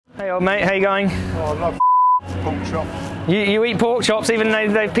Hey old mate, how you going? Oh, I love pork chops. You eat pork chops even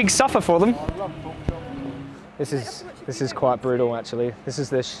though the pigs suffer for them? I love pork chops. This is quite brutal actually. This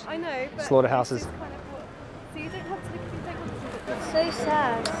is the slaughterhouses. So you don't have to It's so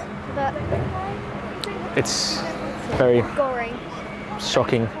sad that It's very gory.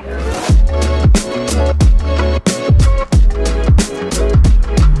 shocking.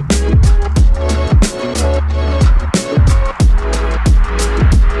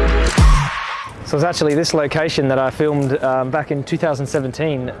 So it's actually this location that I filmed back in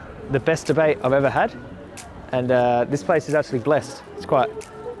 2017, the best debate I've ever had. And this place is actually blessed. It's got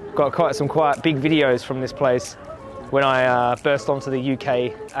some quite big videos from this place when I burst onto the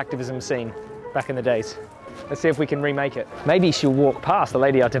UK activism scene back in the days. Let's see if we can remake it. Maybe she'll walk past the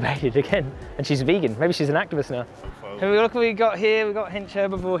lady I debated again, and she's vegan. Maybe she's an activist now. Look what we got here. We've got Hench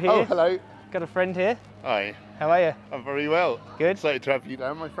Herbivore here. Oh, hello. Got a friend here. Hi. How are you? I'm very well. Good. Excited to have you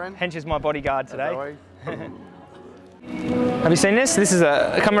down, my friend. Hench is my bodyguard today. As always. Have you seen this? This is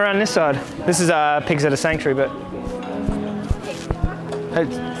come around this side. This is pigs at a sanctuary, but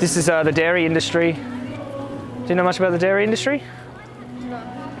this is the dairy industry. Do you know much about the dairy industry? No.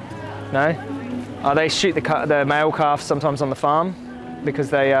 No? They shoot the male calves sometimes on the farm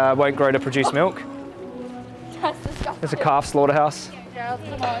because they won't grow to produce milk. That's disgusting. There's a calf slaughterhouse.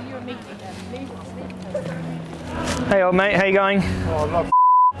 Come on, you're a meat eater. Hey old mate, how you going? Oh, I love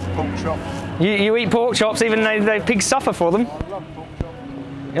pork chops. You eat pork chops even though the pigs suffer for them? I love pork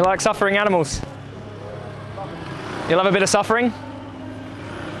chops. You like suffering animals? You love a bit of suffering?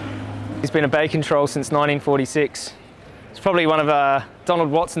 He's been a bacon troll since 1946. It's probably one of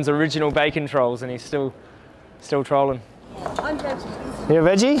Donald Watson's original bacon trolls, and he's still trolling. I'm veggie. You're a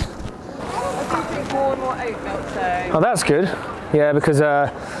veggie? I do drink more and more oat milk though. Oh, that's good. Yeah, because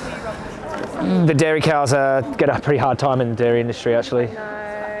the dairy cows get a pretty hard time in the dairy industry, actually.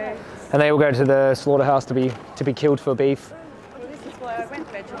 No. And they all go to the slaughterhouse to be killed for beef. Well, this is why I went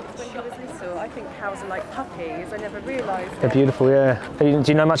veg, because when I was little, I think cows are like puppies. I never realised They're it. beautiful, yeah. Do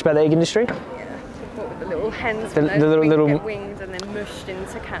you know much about the egg industry? What with the little hens, The when little- those little- get winged and then mushed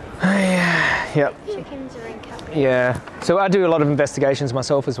into cats. Yeah. Yep. Chickens are in cats. Yeah, so I do a lot of investigations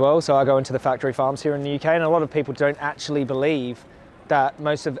myself as well. So I go into the factory farms here in the UK, and a lot of people don't actually believe that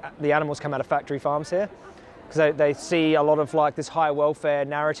most of the animals come out of factory farms here, because they see a lot of like this high welfare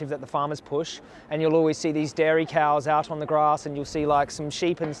narrative that the farmers push, and you'll always see these dairy cows out on the grass, and you'll see like some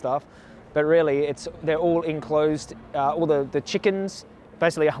sheep and stuff, but really they're all enclosed. All the chickens,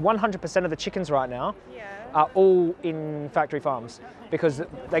 basically 100% of the chickens right now are all in factory farms because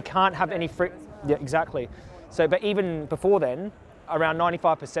they can't have any free. Yeah, exactly. So, but even before then, around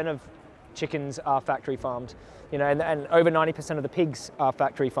 95% of chickens are factory farmed, you know, and over 90% of the pigs are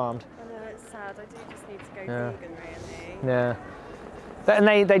factory farmed. I know, it's sad. I do just need to go vegan, really. Yeah.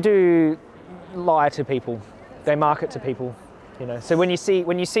 And they do lie to people. They market to people, you know. So when you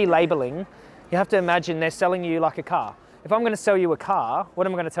see labelling, you have to imagine they're selling you like a car. If I'm going to sell you a car, what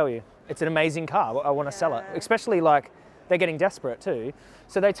am I going to tell you? It's an amazing car. I want to sell it. Especially like they're getting desperate too.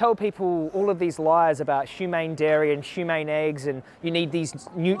 So they tell people all of these lies about humane dairy and humane eggs, and you need these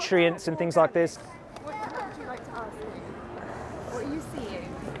nutrients and things like this. What would you like to ask me? What are you seeing?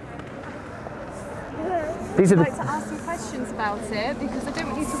 These are I'd like to ask you questions about it, because I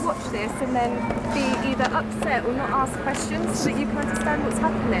don't want you to watch this and then be either upset or not ask questions so that you can understand what's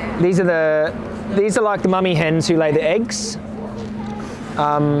happening. These are like the mummy hens who lay the eggs,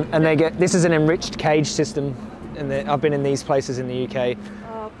 and this is an enriched cage system, and I've been in these places in the UK.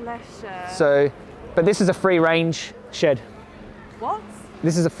 Oh, bless you. So, but this is a free range shed. What?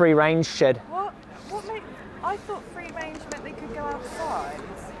 This is a free range shed. What I thought free range meant they could go outside.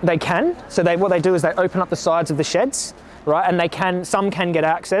 They can. So what they do is they open up the sides of the sheds, right? And some can get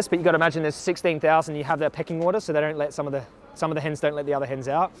access, but you've got to imagine there's 16,000. You have their pecking order, so they don't let some of the hens don't let the other hens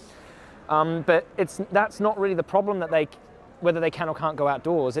out. But that's not really the problem whether they can or can't go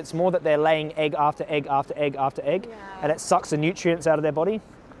outdoors. It's more that they're laying egg after egg after egg after egg, and it sucks the nutrients out of their body.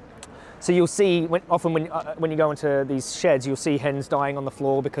 So you'll see often when you go into these sheds, you'll see hens dying on the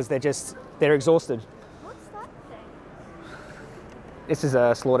floor because they're exhausted. What's that thing? This is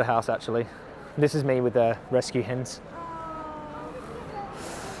a slaughterhouse actually. This is me with the rescue hens.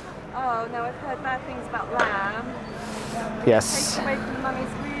 Oh no, I've heard bad things about lamb. Yes. Taken away from mummies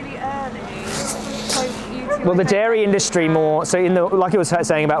really early. So Well, the dairy industry more, so like you were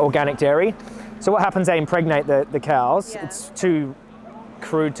saying about organic dairy, so what happens, they impregnate the cows. Yeah. It's too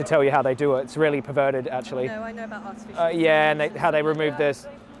crude to tell you how they do it. It's really perverted actually. No, I know about artificial. Yeah, and how they remove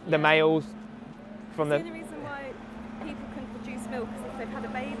the males from The only reason why people can produce milk is if they've had a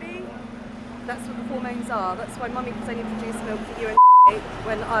baby. That's what the hormones are. That's why mummy can only produce milk for you and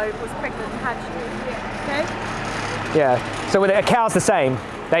when I was pregnant and had you. Okay? Yeah, so with a cow's the same.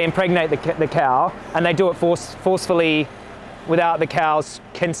 They impregnate the cow and they do it forcefully without the cow's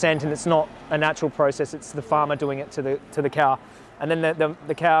consent, and it's not a natural process, it's the farmer doing it to the cow. And then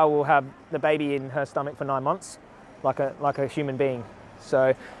the cow will have the baby in her stomach for 9 months, like a human being.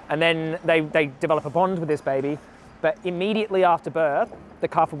 So, and then they develop a bond with this baby, but immediately after birth, the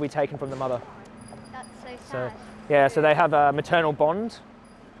calf will be taken from the mother. That's so sad. Yeah, so they have a maternal bond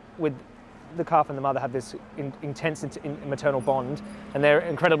with the calf, and the mother have this intense maternal bond, and they're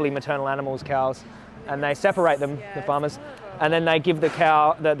incredibly maternal animals, cows, and they separate them, the farmers, and then they give the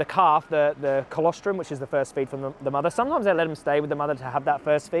cow, the calf, the colostrum, which is the first feed from the mother. Sometimes they let them stay with the mother to have that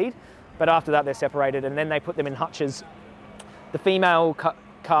first feed, but after that they're separated, and then they put them in hutches. The female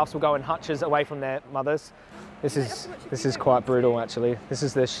calves will go in hutches away from their mothers. This is quite brutal, actually. This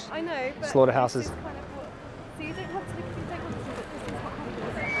is the slaughterhouses. So you don't have to look at the but this is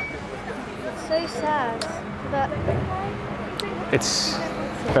what happens. So sad, but It's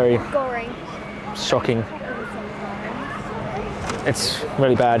very gory. shocking. It's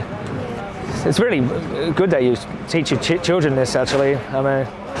really bad. It's really good that you teach your children this, actually. I mean,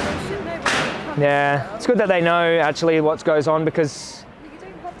 yeah, it's good that they know actually what goes on, because You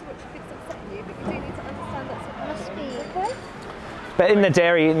don't have to watch things upset you, but you do need to understand that's what Must be. okay? but in the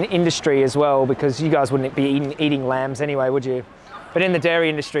dairy industry as well, because you guys wouldn't be eating lambs anyway, would you? But in the dairy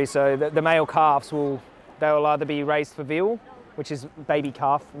industry, so the male calves they'll either be raised for veal, which is baby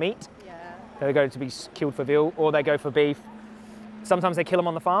calf meat. Yeah. They go to be killed for veal, or they go for beef. Sometimes they kill them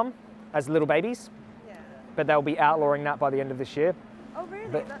on the farm as little babies, Yeah. but they'll be outlawing that by the end of this year. Oh really?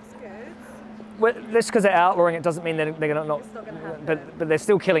 But- That's good. Well, just because they're outlawing it doesn't mean they're not. It's not gonna happen. But they're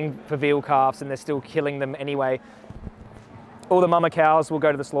still killing for veal calves, and they're still killing them anyway. All the mama cows will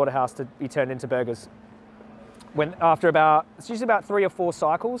go to the slaughterhouse to be turned into burgers. After it's usually about 3 or 4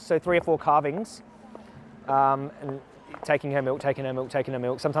 cycles, so 3 or 4 calvings, and taking her milk.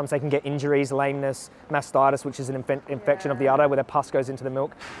 Sometimes they can get injuries, lameness, mastitis, which is an infection of the udder where the pus goes into the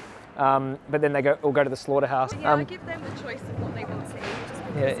milk. But then they all go to the slaughterhouse. Yeah, I give them the choice of what they want to eat,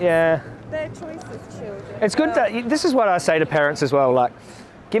 just because Yeah. their choice as children. It's good that this is what I say to parents as well. Like,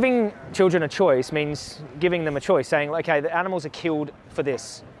 giving children a choice means giving them a choice, saying, okay, the animals are killed for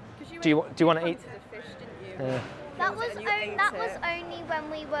this. Do you want to eat? The fish, didn't you? Yeah. That was And you ate only when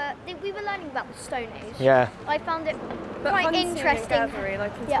we were learning about the Stone Age. Yeah. I found it But quite hunting and interesting. gathering, I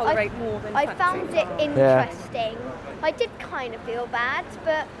can Yeah, tolerate more than I factory found it farm. interesting. I did kind of feel bad,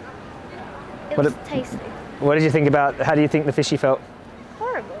 but it What was it- tasty. What did you think about? How do you think the fishy felt?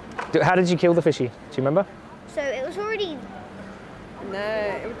 Horrible. How did you kill the fishy? Do you remember? So it was already No,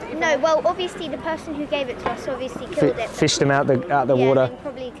 it would, no. Well, obviously the person who gave it to us obviously killed it. Fished them out the yeah, water. and then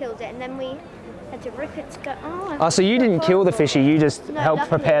probably killed it, and then we had to rip it to go. Oh, so you didn't kill the fishy, you just No, helped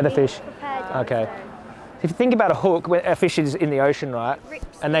luckily prepare the we fish. prepared it. Okay. If you think about a hook, when a fish is in the ocean, right, Rips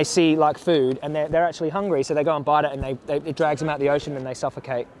and they see like food, and they're actually hungry, so they go and bite it, and it drags them out the ocean, and they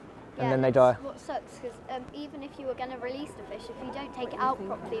suffocate, and then they die. That's what sucks, because even if you were going to release the fish, if you don't take it out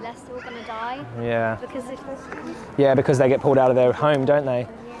properly, they're still going to die. Yeah. Because if Yeah, because they get pulled out of their home, don't they?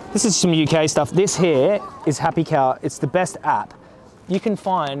 This is some UK stuff. This here is Happy Cow. It's the best app. You can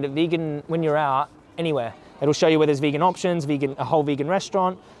find vegan when you're out anywhere. It'll show you where there's vegan options, a whole vegan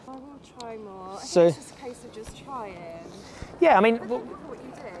restaurant. I will try more. I So- think it's just a case of just trying. Yeah, I mean, Look at what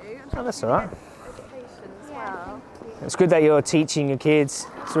you do. oh, that's all right. Education as well. It's good that you're teaching your kids.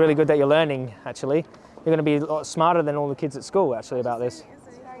 It's really good that you're learning, actually. You're going to be a lot smarter than all the kids at school, actually, about this.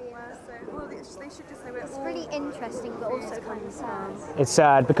 Well, they should just know it's really interesting, but also kind of sad. It's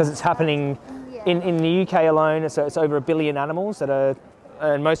sad because it's happening in the UK alone. It's over 1 billion animals that are,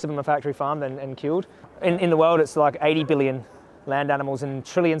 and most of them are factory farmed and killed. In the world, it's like 80 billion land animals and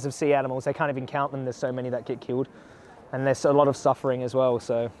trillions of sea animals. They can't even count them. There's so many that get killed. And there's a lot of suffering as well.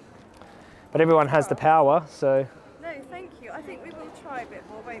 So, but everyone has the power, so. No, thank you. I think we will try a bit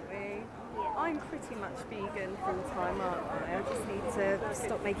more, won't we? I'm pretty much vegan full time, aren't I? I just need to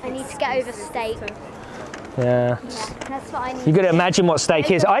stop making I need to get over excuses steak. Yeah. Yeah, that's what I need. You got to imagine what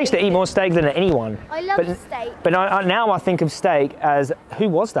steak is. I used to eat more steak than anyone. I love but, steak. But now I think of steak as, who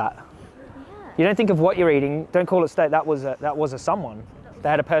was that? You don't think of what you're eating. Don't call it steak. That was a someone. They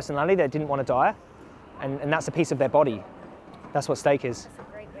had a personality. They didn't want to die, and that's a piece of their body. That's what steak is. That's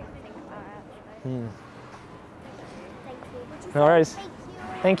a great way to think about it, actually. Thank you. No worries.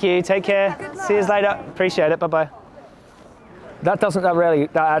 Thank you. Take care. See you later. Appreciate it. Bye bye. That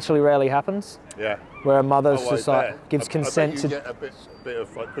actually rarely happens. Yeah. Where a mother's Oh, just I like bet. gives consent I bet to. you get a bit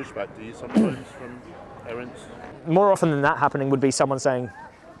of like pushback, do you sometimes from parents? More often than that happening would be someone saying,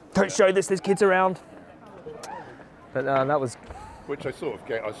 "Don't show this. There's kids around." But that was Which I sort of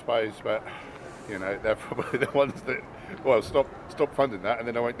get, I suppose, but you know, they're probably the ones that, well, stop funding that, and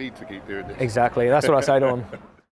then I won't need to keep doing this. Exactly, that's what I say to them.